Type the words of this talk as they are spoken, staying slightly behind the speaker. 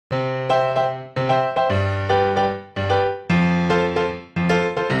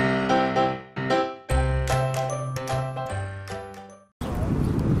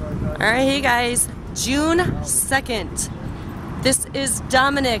Alright, hey guys, June 2nd. This is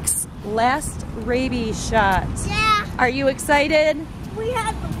Dominic's last rabies shot. Yeah. Are you excited? We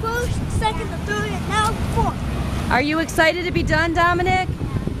had the first, second, the third, and now the fourth. Are you excited to be done, Dominic?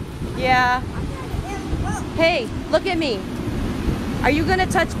 Yeah. Hey, look at me. Are you going to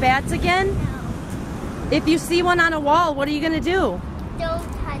touch bats again? No. If you see one on a wall, what are you going to do? Don't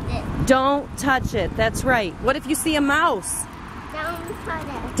touch it. Don't touch it. That's right. What if you see a mouse? Don't touch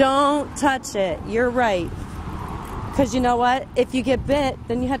it. Don't touch it. You're right. Because you know what? If you get bit,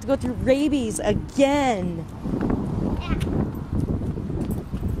 then you have to go through rabies again. Yeah.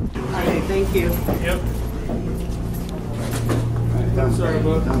 Okay, thank you. Yep.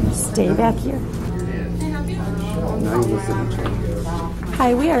 Stay back here.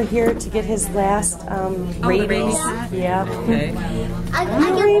 Hi, we are here to get his last rabies. Yeah. I Okay.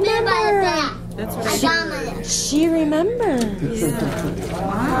 get bit by a bat. That's what She remembers.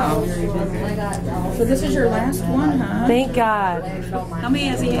 Wow. So this is your last one, huh? Thank God. How many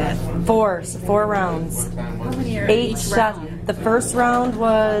has he had? Four rounds. How many are 8 each shots. round? The first round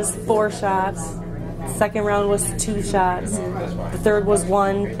was 4 shots. Second round was 2 shots. The third was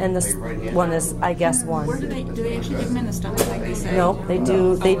 1, and this one is, I guess, 1. Where do they actually give him in the stomach like they say? Nope, they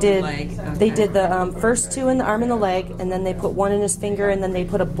do. They did. Leg. Okay. They did the first 2 in the arm and the leg, and then they put 1 in his finger, and then they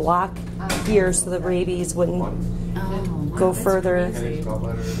put a block here so the rabies wouldn't go further.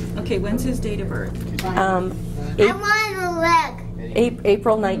 Okay, when's his date of birth? I want a leg.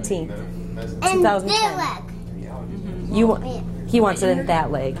 April 19th, And 2010. their leg. He wants it in that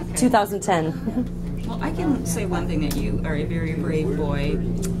leg. 2010. Well, I can say one thing, that you are a very brave boy.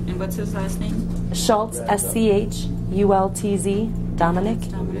 And what's his last name? Schultz, SCHULTZ, Dominic.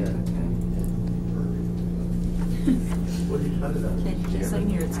 Dominic. Okay, just saying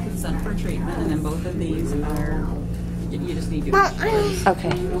here, it's consent for treatment, and then both of these are, you just need to. Okay.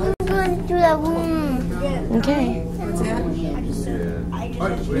 I'm going to the room. Okay. What's that?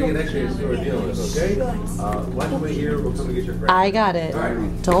 Alright, we're gonna get X-rays to our dealers, okay? Why don't you wait here, we'll come and get your friend. I got it.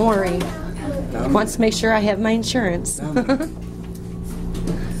 Don't worry. Wants to make sure I have my insurance. You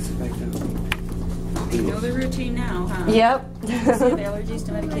know the routine now, huh? Yep. Do you have allergies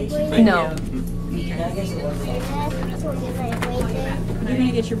to medication? No. You're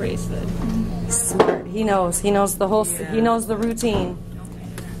gonna get your bracelet. Smart. He knows. He knows the whole. He knows the routine.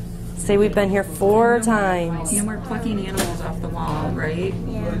 Say we've been here 4 times. No more plucking animals off the wall, right?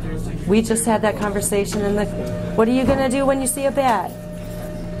 We just had that conversation in the. What are you gonna do when you see a bat?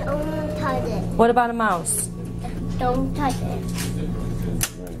 Don't touch it. What about a mouse? Don't touch it.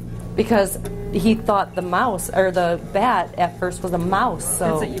 Because he thought the mouse or the bat at first was a mouse. That's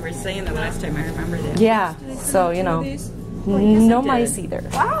So what you were saying the last time. I remember that. yeah. So you know, no mice either.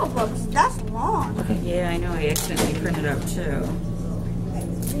 Wow, folks, that's long. Yeah, I know. I accidentally printed up too.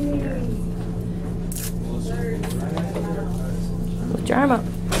 Lift your arm up.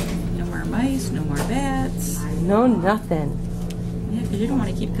 No more mice. No more bats. No, nothing. Yeah, because you don't want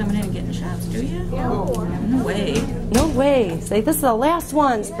to keep coming in and getting shots, do you? No. No way. No way. Say this is the last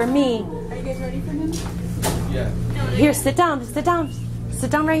ones for me. Are you guys ready for him? Yeah. Here, sit down. Sit down. Sit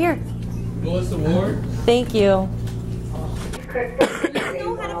down right here. Melissa Ward? Thank you. You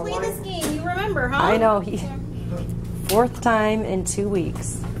know how to play this game. You remember, huh? I know. He 4th time in 2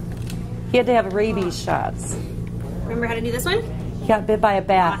 weeks. He had to have rabies shots. Remember how to do this one? He got bit by a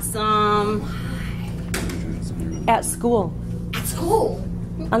bat Awesome. at school At school.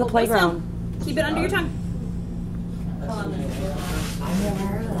 on the playground. Keep it under your tongue.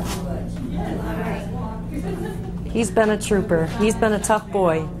 He's been a trooper. He's been a tough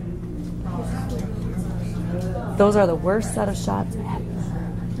boy. Those are the worst set of shots ever.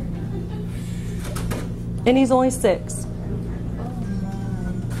 And he's only 6.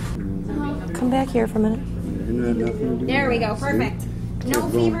 Come back here for a minute. There we go. Perfect. No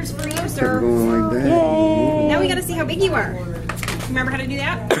fevers for you, sir. Yay! Now we gotta see how big you are. Remember how to do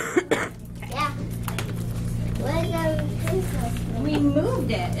that? Yeah. Where's the We moved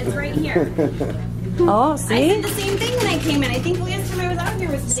it. It's right here. Oh, I see? did the same thing when I came in. I think the last time I was out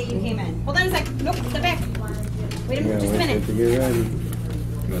here was the day you came in. Hold on a sec. Nope, step back. Wait a minute, just a minute.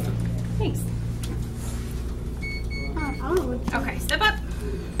 Thanks. Okay, step up.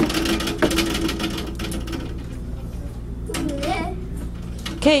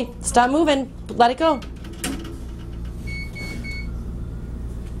 Okay, stop moving. Let it go.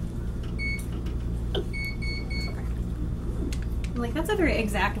 I'm like, that's a very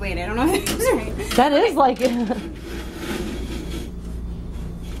exact weight. I don't know if it's right. That is like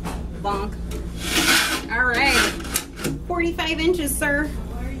Bonk. All right. 45 inches, sir.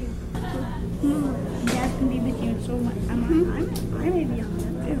 Dad can be with you so much. I may be on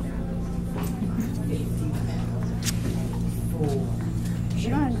that too.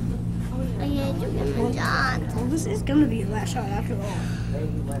 this is gonna be the last shot after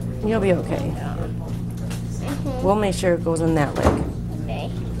all. You'll be okay. We'll make sure it goes in that leg.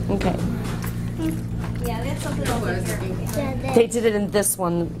 Okay. Okay. Yeah, that's something I'll take care of. They did it in this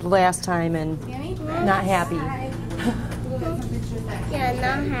one last time and not happy. Yeah,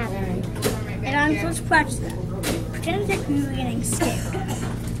 not happy. And I'm supposed to practice that. Pretend that we were getting scared.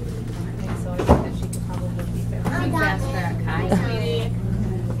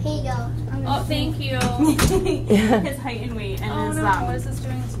 Here you go. Oh, thank you. His height and weight and his What is this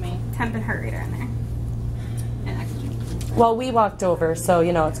doing to me? temp and heart rate are in there. And oxygen. Well, we walked over, so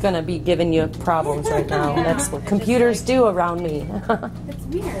you know it's going to be giving you problems right now. That's what computers do around me. It's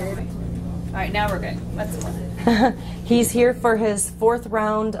weird. All right, now we're good. Let's go. He's here for his 4th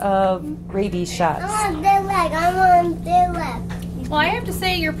round of rabies shots. I want their leg. I want their leg. Well, I have to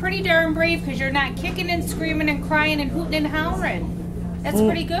say you're pretty darn brave because you're not kicking and screaming and crying and hooting and howling. That's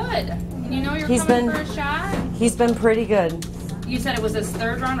pretty good. You know you're coming for a shot? He's been pretty good. You said it was his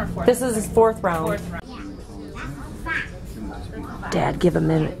 3rd round or 4th? This is his 4th round. 4th round. Dad,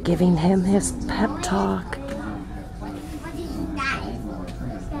 giving him his pep talk.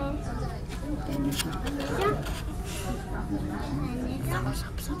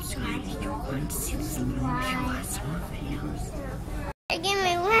 Give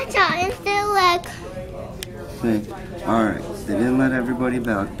me one shot and their leg. Okay. All right. They didn't let everybody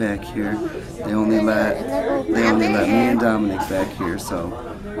back here. They only let me and Dominic back here. So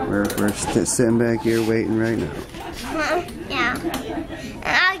we're sitting back here waiting right now. Yeah. And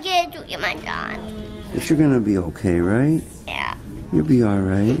I'll get to get my shot. But you're gonna be okay, right? Yeah. You'll be all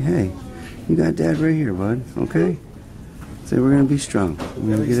right. Hey, you got Dad right here, bud. Okay. Say we're gonna be strong.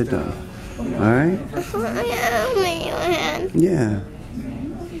 We're gonna get it done. All right? Yeah.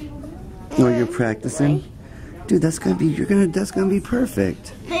 Oh, you're practicing? Dude, that's gonna be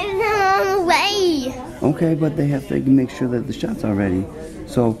perfect. Okay, but they have to make sure that the shot's all ready.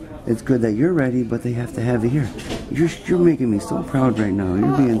 So it's good that you're ready, but they have to have it here. You're making me so proud right now.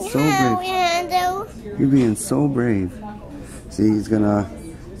 You're being so brave. You're being so brave. See, he's gonna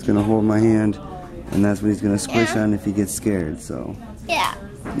hold my hand, and that's what he's gonna squish on if he gets scared. So Yeah.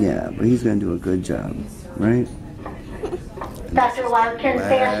 yeah, but he's gonna do a good job, right? Dr. Lumpkin,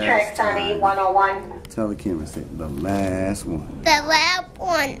 fast tracks on 8101. Tell the camera, say the last one. The last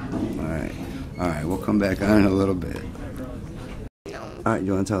one. All right, we'll come back on in a little bit. All right,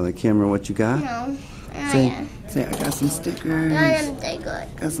 you want to tell the camera what you got? No. Say, I got some stickers. They good.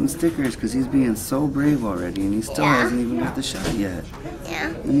 Got some stickers because he's being so brave already, and he still hasn't even got the shot yet. Yeah.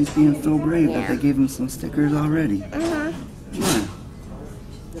 And he's being so brave that they gave him some stickers already. Yeah.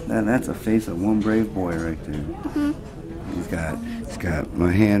 That's a face of one brave boy right there. He's got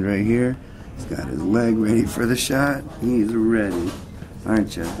my hand right here. He's got his leg ready for the shot. He's ready,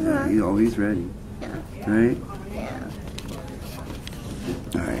 aren't you? He's always ready. Right?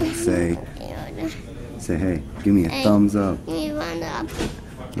 All right. Say, hey, give me a thumbs up.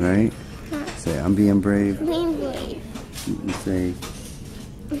 Right? Say, I'm being brave. And say,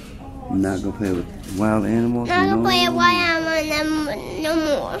 I'm not gonna play with wild animals. Not gonna play with wild animals no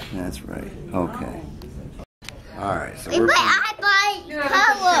more. That's right. Okay. All right. So We play I Bite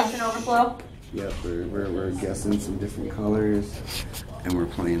color. Yep, we're guessing some different colors, and we're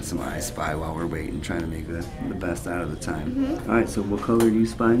playing some I Spy while we're waiting, trying to make the best out of the time. All right, so what color do you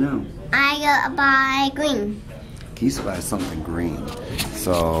spy now? I buy green. He spies something green.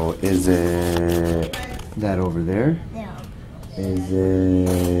 So is it that over there? No. Is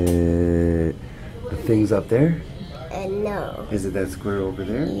it the things up there? No. Is it that square over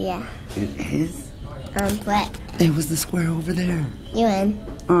there? Yeah. It is? What? It was the square over there. You win.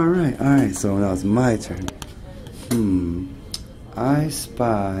 All right. So now it's my turn. I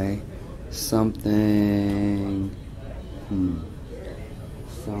spy something.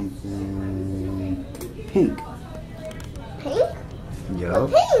 Something pink. Pink?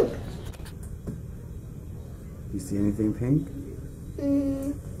 Yup. Pink. You see anything pink?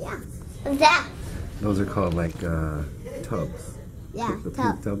 Yeah. What's that? Those are called like tubs. Yeah. The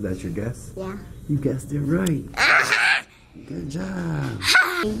pink tub. That's your guess? Yeah. You guessed it right. Good job.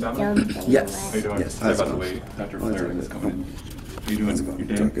 Yes. How you doing? Yes. Sorry about the wait. Dr. Flair is coming in. How you doing? You Doing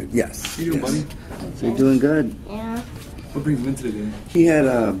Dan? good. Yes. How you doing, buddy? So you're doing good. Yeah. What brings you in today, Dan? He had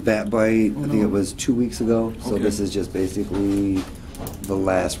a bat bite, I think it was 2 weeks ago. So Okay. this is just basically the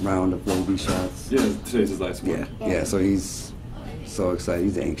last round of rabies shots. Yeah, today's his last one. Yeah, so he's so excited.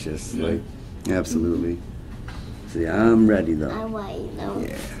 He's anxious. Yeah. Like, absolutely. See, I'm ready though. I wait though.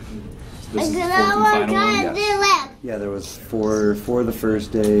 Yeah. This is the fourth and final one. Yeah, there was four the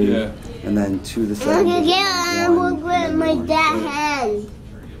first day, Yeah. and then 2 the I'm second gonna day. get and with my one. dad's hand.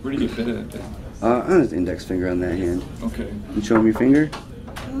 Where do you get fit at, Dan? On his index finger on that hand. Okay. You show him your finger?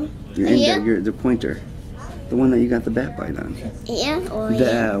 Your Yeah. index, the pointer. The one that you got the bat bite on. Yeah, or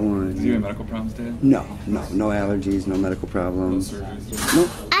That one. Do you have medical problems, Dad? No allergies, no medical problems. No surgeries? Nope.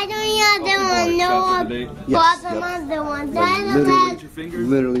 I don't even know Shots of the day? Yes, the other one. Like, Your finger?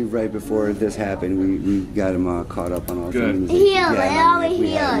 literally right before this happened, we got him caught up on all Good. things. Here, Yeah, over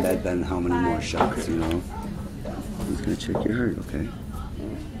we hadn't here. done how many more shots, you know. He's gonna check your heart, okay?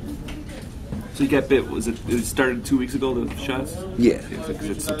 So you got bit, it started 2 weeks ago, the shots? Yeah. Because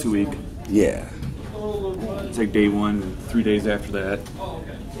it's a 2 week. Yeah. It's like day 1, and 3 days after that,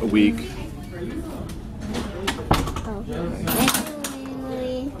 a week.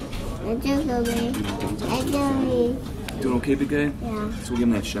 Doing okay, big guy? Yeah. So we'll give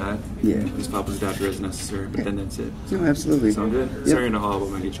him that shot. Yeah. Just pop his doctor as necessary, but then that's it. No, absolutely. Sound good? Yep. Sorry in the hall, but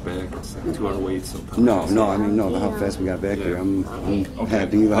I'm gonna get you back. It's like 2 hour wait, so. No, I mean, no, how fast we got back here. I'm Okay,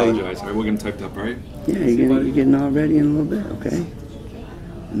 happy. apologize. All right, we'll get him typed up, all right? Yeah, you're getting all ready in a little bit, okay?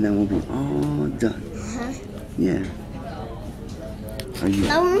 And then we'll be all done. Yeah. Are you?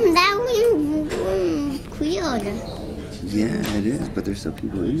 That one cleared. Yeah, it is, but there's still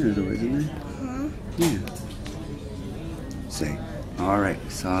people in there, though, isn't there? Yeah. Say, all right,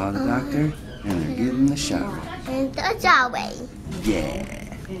 saw the doctor, and they're giving the shot. And that's our way.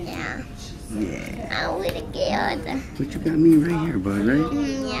 Yeah. Yeah. Yeah. I would have scared. But you got me right here, bud, right?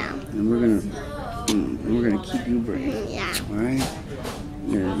 Yeah. And we're gonna keep you brave. Yeah. All right?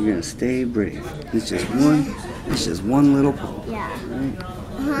 You're gonna stay brave. It's just one little poke. Yeah. Right?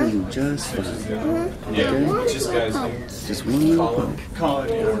 You'll do just fine. Okay? Just one little poke.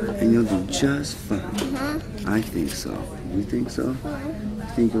 And you'll do just fine. I think so. You think so? You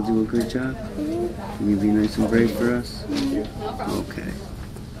think you'll do a good job? Can you be nice and brave for us? Okay.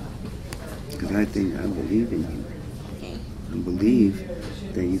 Because I believe in you. I believe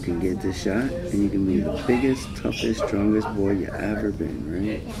that you can get this shot and you can be the biggest, toughest, strongest boy you ever been,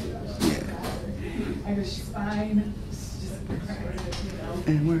 right? Yeah.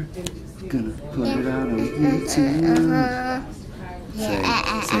 And we're gonna put it out on YouTube. Say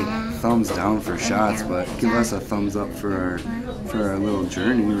thumbs down for shots, but give us a thumbs up for our little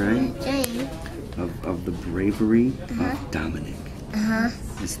journey, right? Of the bravery of Dominic.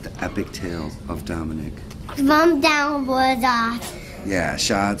 It's the epic tale of Dominic. Thumb down was off. Yeah,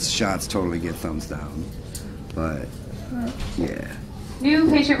 shots totally get thumbs down. But yeah. New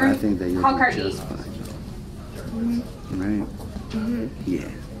patient I think that you'll call do cart just fine though. Right? Yeah.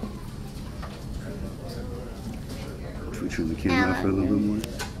 Should we turn the camera off for a little bit more?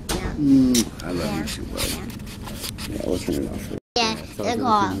 I love you too, bud. Yeah, we'll turn it off for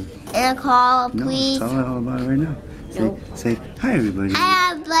And a call, No, please. tell it all about it right now. Say hi everybody. I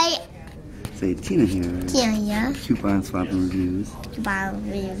have like Say Tina here. Tina. Coupon swapping reviews. About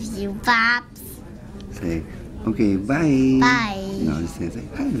review pops. Say okay, bye. Bye. No, just say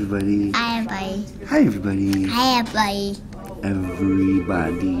hi everybody. I have like. Hi everybody. I have like.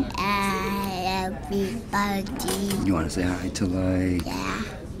 Everybody. Everybody. You want to say hi to like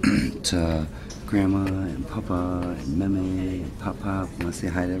to Grandma and Papa and Meme and Pop Pop? You want to say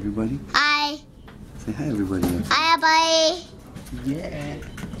hi to everybody? Say hi everybody. I have like. Yeah.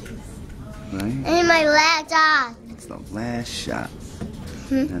 Right? And my laptop. It's the last shot.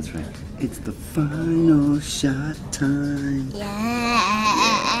 That's right. It's the final shot time.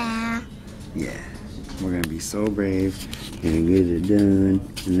 Yeah. Yeah. We're going to be so brave and get it done.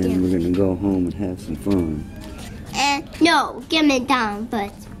 And then we're going to go home and have some fun. No, give me down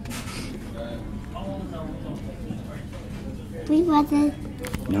first. Please, what's it?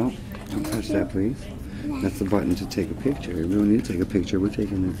 No, don't touch that, please. That's the button to take a picture. We don't need to take a picture. We're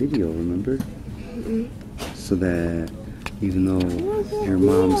taking a video, remember? So that even though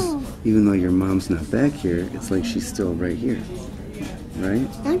your mom's not back here, it's like she's still right here, right?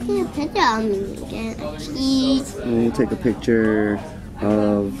 Don't take a picture of me again, please. And we'll take a picture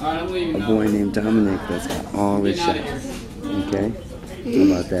of a boy named Dominic that's got all his shots. Okay? How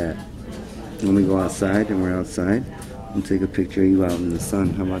about that? When we go outside and we're outside, we'll take a picture of you out in the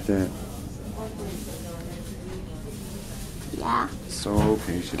sun. How about that? Yeah. So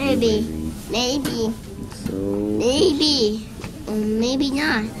patient. Maybe. So Maybe. Or maybe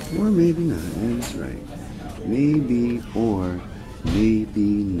not. or maybe not. That's right. Maybe or maybe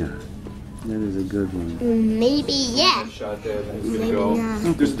not. That is a good one. Maybe, yeah. Shot that, and he's Maybe gonna go.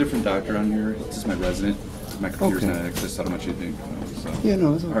 not. There's a different doctor on here. This is my resident. My computer's Okay. not access. I don't know what you think. So. Yeah,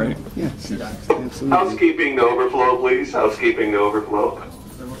 no, it's all right. Right. Yes, absolutely. Housekeeping to overflow, please. Housekeeping to overflow.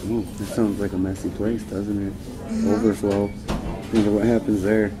 Ooh, this sounds like a messy place, doesn't it? Overflow. Think of what happens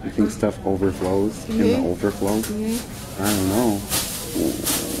there. You think stuff overflows in the overflow? I don't know.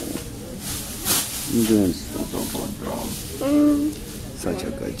 You're doing such a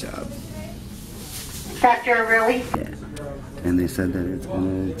good job. Dr. Really? Yeah. And they said that it's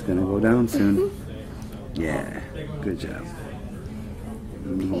gonna go down soon. Yeah. Good job.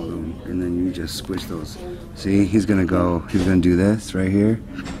 Let me hold him, and then you just squish those. See, he's gonna do this right here,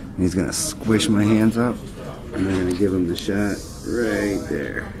 and he's gonna squish my hands up, and I'm gonna give him the shot right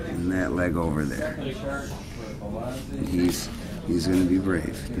there, and that leg over there. And he's gonna be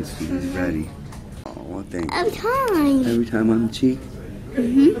brave. He's ready. Oh, thank you. Every time on the cheek?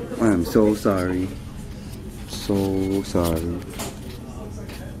 Mm-hmm. I'm so sorry. So sorry.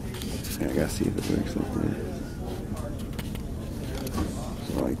 I gotta see if it works like that.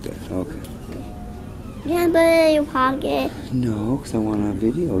 So like that. Okay. Yeah, but in your pocket. No, because I want to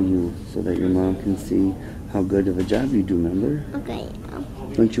video you so that your mom can see how good of a job you do, remember? Okay.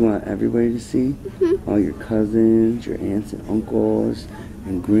 Don't you want everybody to see? All your cousins, your aunts and uncles,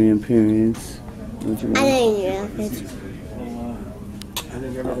 and grandparents. Don't you want? I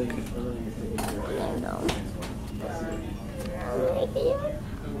didn't hear it.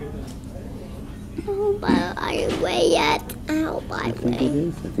 Oh, but are you way yet? I hope I think it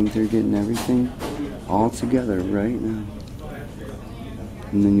is. I think they're getting everything all together right now.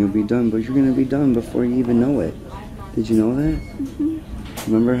 And then you'll be done, but you're going to be done before you even know it. Did you know that?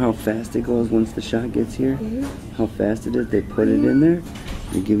 Remember how fast it goes once the shot gets here? How fast it is? They put it in there,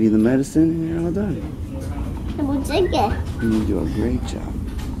 they give you the medicine, and you're all done. We'll take it. And you do a great job.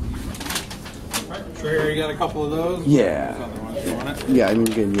 Sure, you got a couple of those? Yeah. You want it? Yeah, I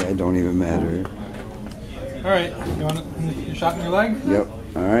mean, yeah, it don't even matter. All right, you want your shot in your leg? Yep.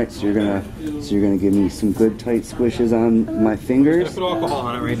 All right, so you're gonna give me some good tight squishes on my fingers. Put alcohol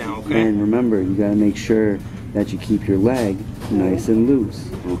on it right now, okay? And remember, you gotta make sure that you keep your leg nice and loose,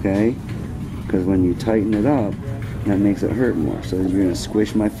 okay? Because when you tighten it up, that makes it hurt more. So you're gonna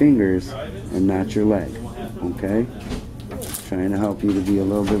squish my fingers and not your leg, okay? Trying to help you to be a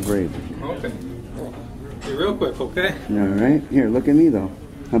little bit braver. Okay. Be real quick, okay? All right. Here, look at me though.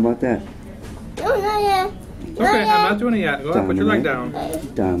 How about that? No, not yet. Okay, I'm not doing it yet. Go ahead, put your leg down.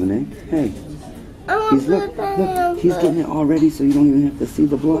 Dominic, hey. He's look, he's getting it already, so you don't even have to see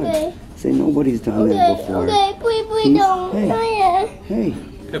the blood. Okay. Say nobody's done that before. Okay, please don't. Hey, Not yet. hey,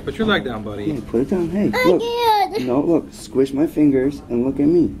 Okay, put your leg down, buddy. hey, put it down. Hey, I look. can't. No, look. Squish my fingers and look at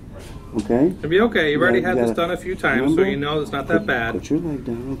me. Okay? It'll be okay. You've already had this gotta- done a few times, remember? so you know it's not that bad. Put your leg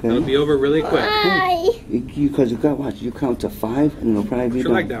down, okay? It'll be over really quick. Bye. Because you got watch. You count to 5, and it'll probably be Put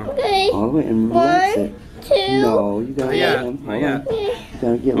your leg done. down. Okay. All the way and relax 1, it. 2. No, you gotta Yeah, let him. not Hold yet. on. You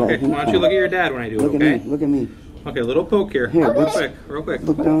gotta get let Okay, him. why don't you look at your dad when I do it, Look okay? at me. Look at me. Okay, a little poke here. Here, Real look. quick, real quick.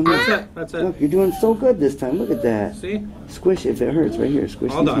 Look down there. That's it, that's it. Look, you're doing so good this time. Look at that. See? Squish if it hurts right here.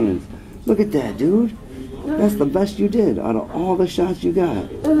 Squish All these done. hands. Look at that, dude. That's the best you did out of all the shots you got.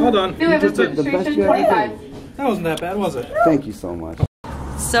 Hold on. You just did the best you ever did. That wasn't that bad, was it? Thank you so much.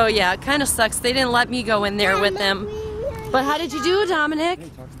 So yeah, it kind of sucks. They didn't let me go in there with them. But how did you do, Dominic? Hey,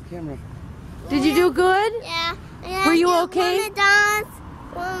 talk to the camera. Did you do good? Yeah. Were you okay?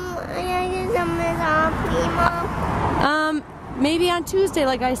 Maybe on Tuesday,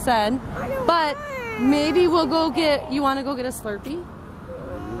 like I said. But maybe we'll go get. You want to go get a Slurpee?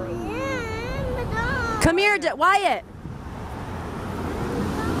 Come here, Wyatt.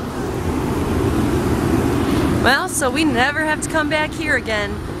 Well, so we never have to come back here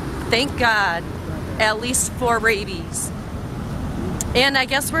again. Thank God. At least for rabies. And I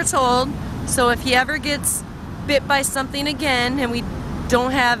guess we're told, so if he ever gets bit by something again and we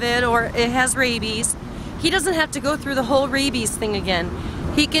don't have it or it has rabies, he doesn't have to go through the whole rabies thing again.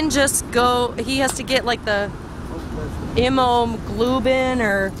 He can just go, he has to get like the immunoglobulin,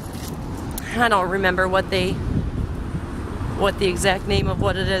 or I don't remember what the exact name of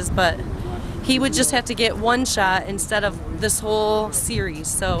what it is, but he would just have to get one shot instead of this whole series.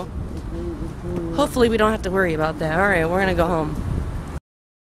 So hopefully we don't have to worry about that. All right, we're gonna go home.